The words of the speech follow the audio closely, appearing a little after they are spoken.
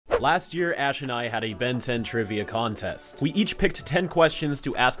Last year, Ash and I had a Ben 10 trivia contest. We each picked 10 questions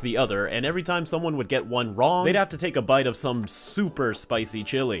to ask the other, and every time someone would get one wrong, they'd have to take a bite of some super spicy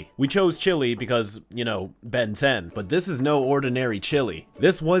chili. We chose chili because, you know, Ben 10, but this is no ordinary chili.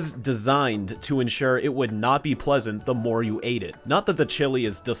 This was designed to ensure it would not be pleasant the more you ate it. Not that the chili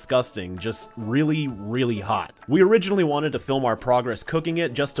is disgusting, just really, really hot. We originally wanted to film our progress cooking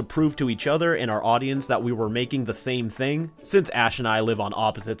it just to prove to each other and our audience that we were making the same thing, since Ash and I live on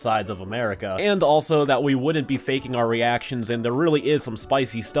opposite sides of America, and also that we wouldn't be faking our reactions and there really is some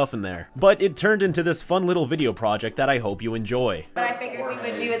spicy stuff in there. But it turned into this fun little video project that I hope you enjoy. But I figured we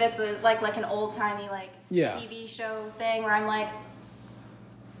would do this as like an old-timey TV show thing where I'm like...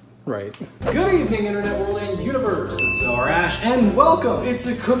 Right. Good evening, Internet World and Universe. This is our Ash, and welcome! It's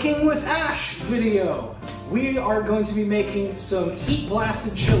a Cooking with Ash video. We are going to be making some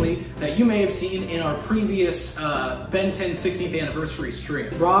heat-blasted chili that you may have seen in our previous Ben 10 16th anniversary stream.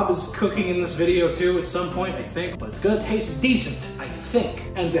 Rob is cooking in this video too at some point, I think, but it's gonna taste decent, I think.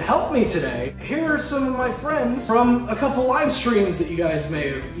 And to help me today, here are some of my friends from a couple live streams that you guys may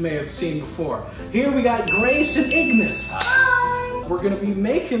have seen before. Here we got Grace and Ignus. We're gonna be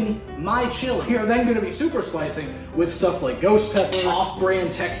making my chili. We're then gonna be super spicing with stuff like ghost pepper,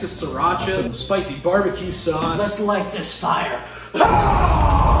 off-brand Texas sriracha, some spicy BBQ sauce. Let's light this fire.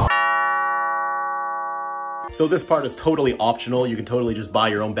 So this part is totally optional. You can totally just buy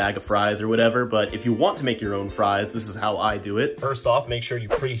your own bag of fries or whatever, but if you want to make your own fries, this is how I do it. First off, make sure you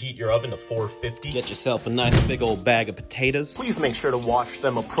preheat your oven to 450. Get yourself a nice big old bag of potatoes. Please make sure to wash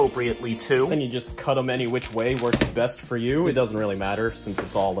them appropriately too. Then you just cut them any which way works best for you. It doesn't really matter since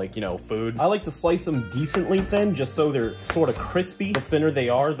it's all like, you know, food. I like to slice them decently thin just so they're sort of crispy. The thinner they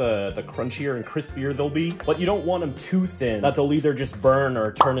are, the crunchier and crispier they'll be. But you don't want them too thin that they'll either just burn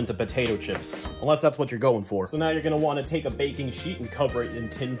or turn into potato chips, unless that's what you're going for. So now you're gonna want to take a baking sheet and cover it in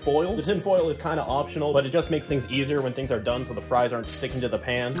tin foil. The tin foil is kind of optional, but it just makes things easier when things are done so the fries aren't sticking to the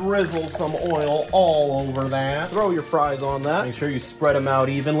pan. Drizzle some oil all over that. Throw your fries on that. Make sure you spread them out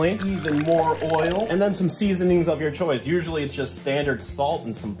evenly. Even more oil. And then some seasonings of your choice. Usually it's just standard salt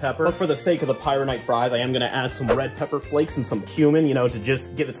and some pepper. But for the sake of the Pyronite fries, I am gonna add some red pepper flakes and some cumin, you know, to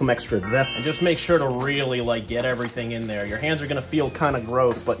just give it some extra zest. And just make sure to really like get everything in there. Your hands are gonna feel kind of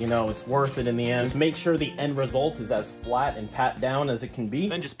gross, but you know, it's worth it in the end. Just make sure the end result is as flat and pat down as it can be.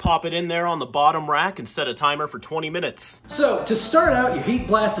 Then just pop it in there on the bottom rack and set a timer for 20 minutes. So to start out your heat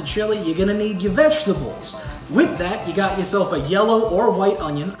blasted chili, you're gonna need your vegetables. With that, you got yourself a yellow or white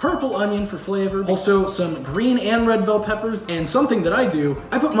onion, purple onion for flavor, also some green and red bell peppers, and something that I do,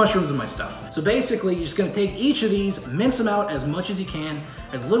 I put mushrooms in my stuff. So basically, you're just gonna take each of these, mince them out as much as you can,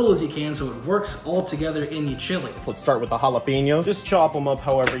 as little as you can, so it works all together in your chili. Let's start with the jalapenos. Just chop them up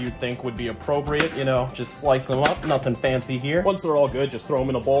however you think would be appropriate, you know, just slice them up, nothing fancy here. Once they're all good, just throw them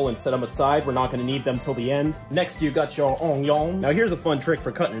in a bowl and set them aside. We're not gonna need them till the end. Next, you got your onions. Now here's a fun trick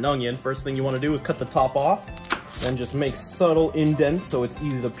for cutting an onion. First thing you wanna do is cut the top off. Then just make subtle indents so it's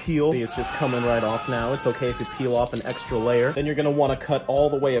easy to peel. See, it's just coming right off now. It's okay if you peel off an extra layer. Then you're gonna wanna cut all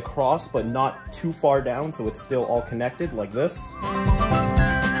the way across, but not too far down so it's still all connected like this.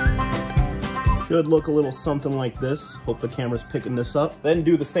 Should look a little something like this. Hope the camera's picking this up. Then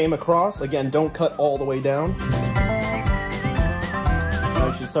do the same across. Again, don't cut all the way down. Now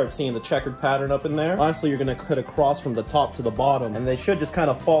you should start seeing the checkered pattern up in there. Lastly, you're gonna cut across from the top to the bottom, and they should just kind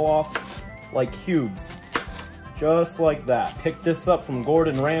of fall off like cubes. Just like that. Pick this up from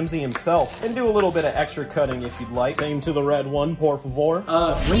Gordon Ramsay himself and do a little bit of extra cutting if you'd like. Same to the red one, por favor.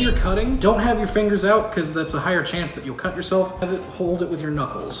 When you're cutting, don't have your fingers out because that's a higher chance that you'll cut yourself. Hold it with your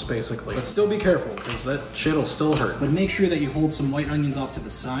knuckles, basically. But still be careful because that shit'll still hurt. But make sure that you hold some white onions off to the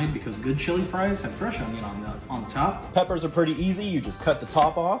side because good chili fries have fresh onion on the top. Peppers are pretty easy. You just cut the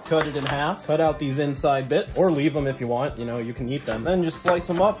top off, cut it in half, cut out these inside bits, or leave them if you want. You know, you can eat them. Then just slice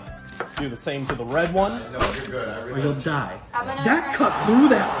them up. Do the same to the red one. No, you're good. Or you'll die. That cut through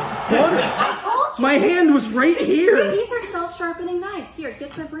that butter. I told you. My hand was right here. These are self-sharpening knives. Here,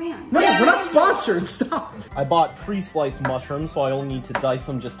 get the brand. No, we're not sponsored. Stop. I bought pre-sliced mushrooms, so I only need to dice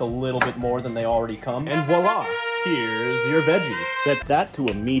them just a little bit more than they already come. And voila, here's your veggies. Set that to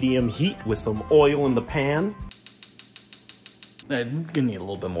a medium heat with some oil in the pan. I'm gonna need a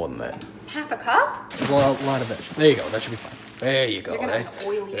little bit more than that. Half a cup? A lot of veg. There you go. That should be fine. There you go.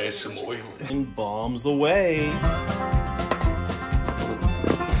 There's some oil. And bombs away.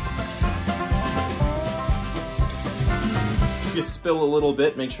 If you spill a little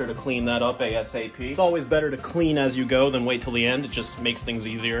bit, make sure to clean that up ASAP. It's always better to clean as you go than wait till the end. It just makes things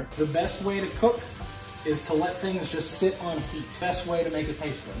easier. The best way to cook is to let things just sit on heat. Best way to make it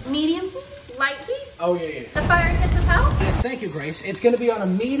taste good. Medium heat? Light heat? Oh, yeah, yeah. The fire fits a pal? Yes, thank you, Grace. It's going to be on a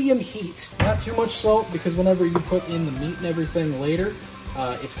medium heat. Not too much salt, because whenever you put in the meat and everything later,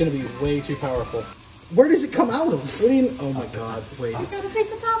 it's going to be way too powerful. Where does it come out of? What do you... Oh, my God. Wait. I'm going to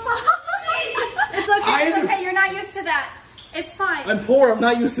take the top off. It's okay. It's okay. You're not used to that. It's fine. I'm poor. I'm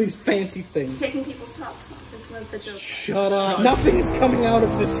not used to these fancy things. Taking people's tops off is one of the jokes. Shut up. Nothing is coming out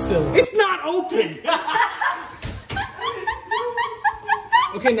of this still. It's not open.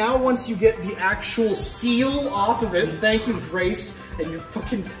 Okay, now once you get the actual seal off of it, thank you, Grace, and your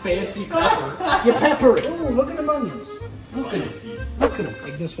fucking fancy pepper. You pepper it. Oh, look at the onions. Look at him. Look at him.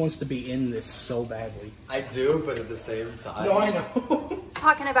 Ignus wants to be in this so badly. I do, but at the same time. No, I know.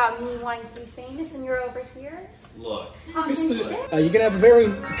 Talking about me wanting to be famous and you're over here? Look. Talking shit? You're going to have a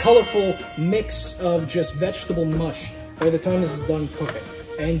very colorful mix of just vegetable mush by the time this is done cooking.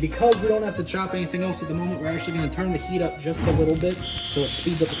 And because we don't have to chop anything else at the moment, we're actually going to turn the heat up just a little bit so it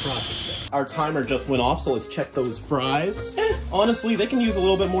speeds up the process a bit. Our timer just went off, so let's check those fries. Honestly, they can use a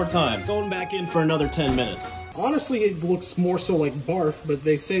little bit more time. Going back in for another 10 minutes. Honestly, it looks more so like barf, but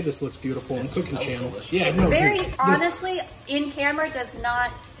they say this looks beautiful on the cooking channel. Yeah, no, very honestly, in camera does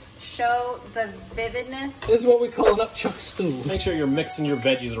not show the vividness. This is what we call an upchuck stew. Make sure you're mixing your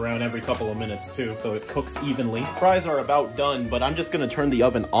veggies around every couple of minutes too, so it cooks evenly. Fries are about done, but I'm just gonna turn the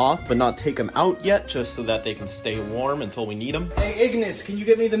oven off, but not take them out yet, just so that they can stay warm until we need them. Hey, Ignus, can you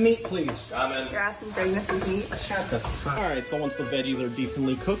get me the meat, please? You're asking for Ignus's meat? Shut the fuck. Alright, so once the veggies are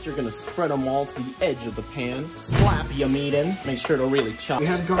decently cooked, you're gonna spread them all to the edge of the pan. Slap your meat in. Make sure to really chop. We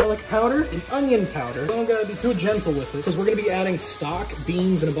have garlic powder and onion powder. We don't gotta be too gentle with it, because we're gonna be adding stock,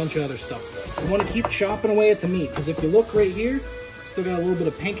 beans, and a bunch of other stuff to this. You want to keep chopping away at the meat, because if you look right here, still got a little bit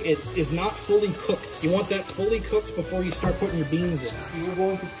of pink. It is not fully cooked. You want that fully cooked before you start putting your beans in. You're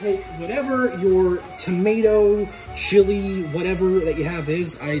going to take whatever your tomato, chili, whatever that you have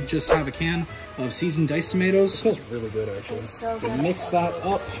is. I just have a can of seasoned diced tomatoes. It smells really good, actually. It's so good. Mix that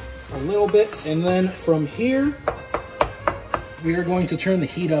up a little bit, and then from here, we are going to turn the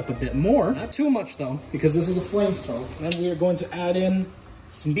heat up a bit more. Not too much though, because this is a flame stove. And then we are going to add in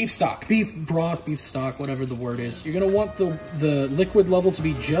some beef stock. Beef broth, beef stock, whatever the word is. You're gonna want the liquid level to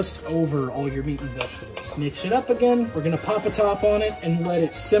be just over all your meat and vegetables. Mix it up again. We're gonna pop a top on it and let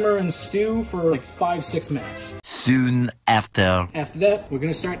it simmer and stew for like 5-6 minutes. Soon after. After that, we're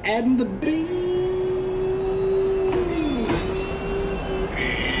gonna start adding the beans.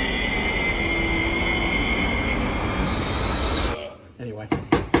 Anyway.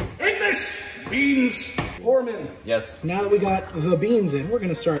 Ignus! Beans! Foreman. Yes. Now that we got the beans in, we're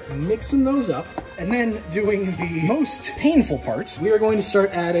gonna start mixing those up and then doing the most painful part. We are going to start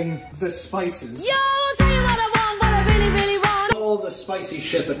adding the spices. Yo, tell you what I want, what I really, really want. All the spicy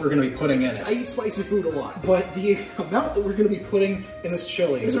shit that we're gonna be putting in it. I eat spicy food a lot, but the amount that we're gonna be putting in this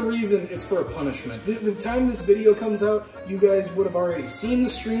chili, there's a reason it's for a punishment. The time this video comes out, you guys would have already seen the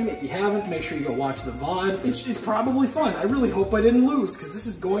stream. If you haven't, make sure you go watch the VOD. It's probably fun. I really hope I didn't lose, because this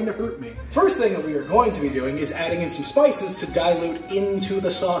is going to hurt me. First thing that we are going to be doing is adding in some spices to dilute into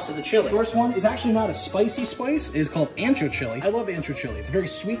the sauce of the chili. First one is actually not a spicy spice. It is called Ancho chili. I love Ancho chili. It's a very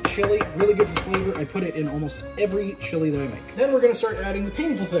sweet chili, really good for flavor. I put it in almost every chili that I make. Then we're gonna start adding the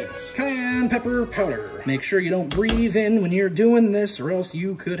painful things. Cayenne pepper powder. Make sure you don't breathe in when you're doing this, or else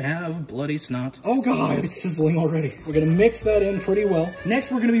you could have bloody snot. Oh God, it's sizzling already. We're gonna mix that in pretty well.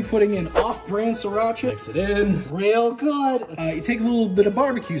 Next, we're gonna be putting in off-brand sriracha. Mix it in real good. You take a little bit of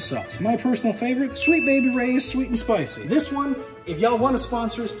barbecue sauce. My personal favorite, Sweet Baby Ray's Sweet and Spicy. This one, if y'all want to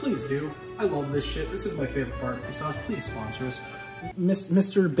sponsor us, please do. I love this shit. This is my favorite barbecue sauce. Please sponsor us.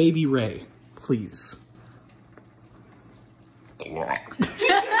 Mr. Baby Ray, please. We're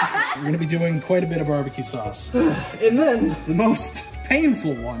gonna be doing quite a bit of barbecue sauce. And then, the most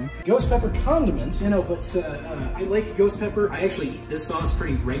painful one, ghost pepper condiment. You know, but I like ghost pepper. I actually eat this sauce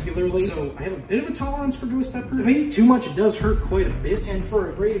pretty regularly, so I have a bit of a tolerance for ghost pepper. If I eat too much, it does hurt quite a bit. And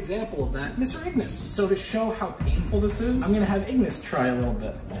for a great example of that, Mr. Ignus. So to show how painful this is, I'm gonna have Ignus try a little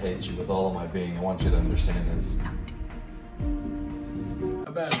bit. I hate you with all of my being. I want you to understand this.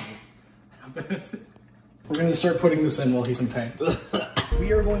 How bad is it? We're gonna start putting this in while he's in pain.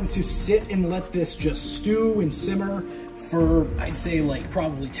 We are going to sit and let this just stew and simmer for, I'd say, like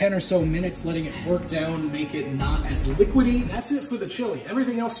probably 10 or so minutes, letting it work down, make it not as liquidy. That's it for the chili.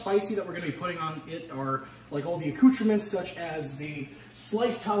 Everything else spicy that we're gonna be putting on it are like all the accoutrements, such as the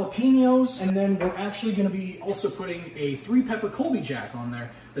sliced jalapenos, and then we're actually gonna be also putting a 3-pepper Colby Jack on there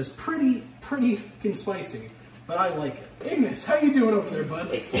that's pretty fucking spicy, but I like it. Ignus, how you doing over there, bud?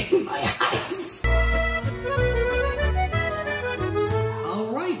 It's in my eyes. All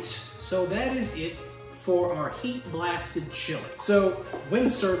right, so that is it for our heat blasted chili. So when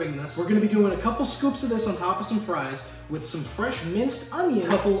serving this, we're gonna be doing a couple scoops of this on top of some fries with some fresh minced onions, a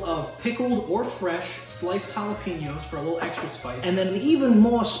couple of pickled or fresh sliced jalapenos for a little extra spice, and then even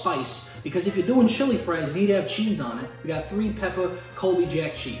more spice, because if you're doing chili fries, you need to have cheese on it. We got 3 pepper Colby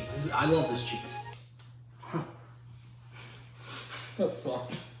Jack cheese. I love this cheese. The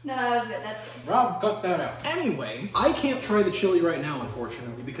fuck? No, that was good. That's good. Rob, cut that out. Anyway, I can't try the chili right now,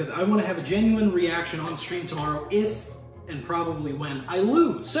 unfortunately, because I want to have a genuine reaction on stream tomorrow if, and probably when, I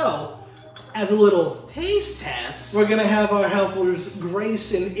lose. So, as a little taste test, we're gonna have our helpers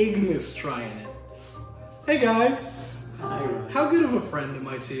Grace and Ignus trying it. Hey guys. Hi. How good of a friend am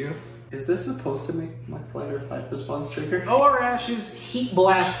I to you? Is this supposed to make my flight or fight response trigger? OR Ash's heat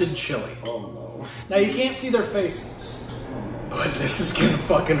blasted chili. Oh no. Now you can't see their faces, but this is gonna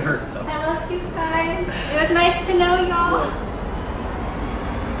fucking hurt them. I love you guys. It was nice to know y'all.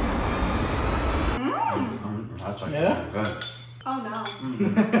 That's like Yeah? good. Oh no.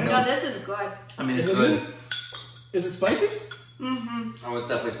 No, this is good. I mean, it's Is it good. Is it spicy? Mm-hmm. Oh, it's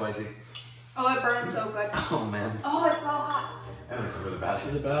definitely spicy. Oh, it burns so good. Oh man. Oh, it's so hot. That looks really bad.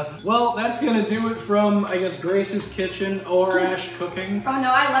 Is it bad? Well, that's gonna do it from, I guess, Grace's kitchen, OR Ash cooking. Oh no,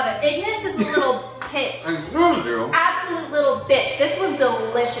 I love it. Ignus is a little bitch. Excuse you. Absolute little bitch. This was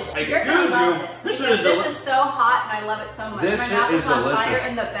delicious. You're gonna love this. Because this is so hot and I love it so much. This My mouth shit is on delicious. fire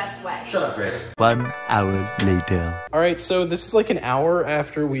in the best way. Shut up, Grace. 1 hour later. All right, so this is like an hour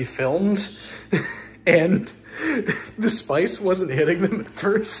after we filmed, and the spice wasn't hitting them at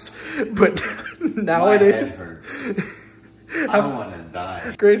first, but now My it head is. hurts. I want to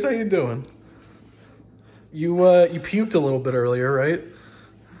die. Grace, how you doing? You puked a little bit earlier, right?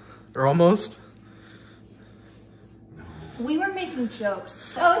 Or almost? We were making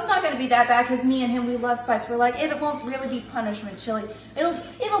jokes. Oh, it's not gonna be that bad because me and him, we love spice. We're like, it won't really be punishment chili.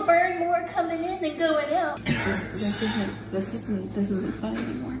 It'll burn more coming in than going out. This isn't fun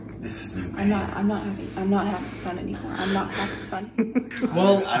anymore. This is new. I'm not having fun anymore. I'm not having fun anymore.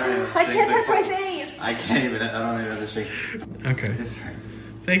 Well, I don't even I can't touch my face. I can't even. I don't even understand. okay. This hurts.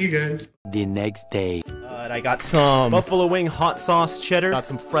 Thank you, guys. The next day. I got some buffalo wing hot sauce cheddar. Got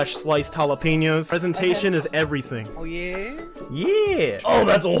some fresh sliced jalapenos. Presentation is everything. Oh yeah? Yeah. Oh,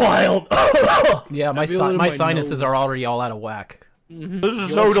 that's wild. Yeah, my sinuses are already all out of whack. This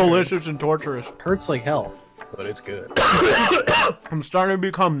is so delicious and torturous. Hurts like hell, but it's good. I'm starting to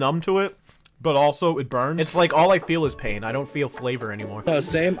become numb to it, but also it burns. It's like all I feel is pain. I don't feel flavor anymore.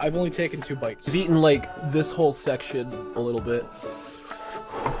 Same. I've only taken 2 bites. I've eaten like this whole section a little bit.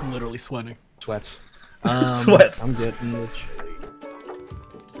 I'm literally sweating. Sweats. Sweats. I'm getting the chili.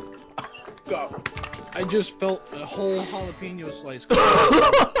 I just felt a whole jalapeno slice.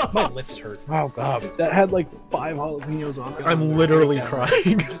 My lips hurt. Oh god. That had like 5 jalapenos on it. I'm literally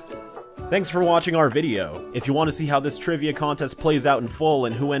crying. Thanks for watching our video. If you want to see how this trivia contest plays out in full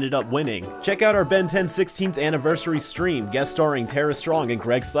and who ended up winning, check out our Ben 10 16th anniversary stream guest starring Tara Strong and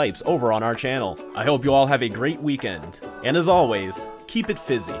Greg Sipes over on our channel. I hope you all have a great weekend. And as always, keep it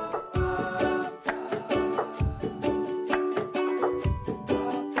fizzy.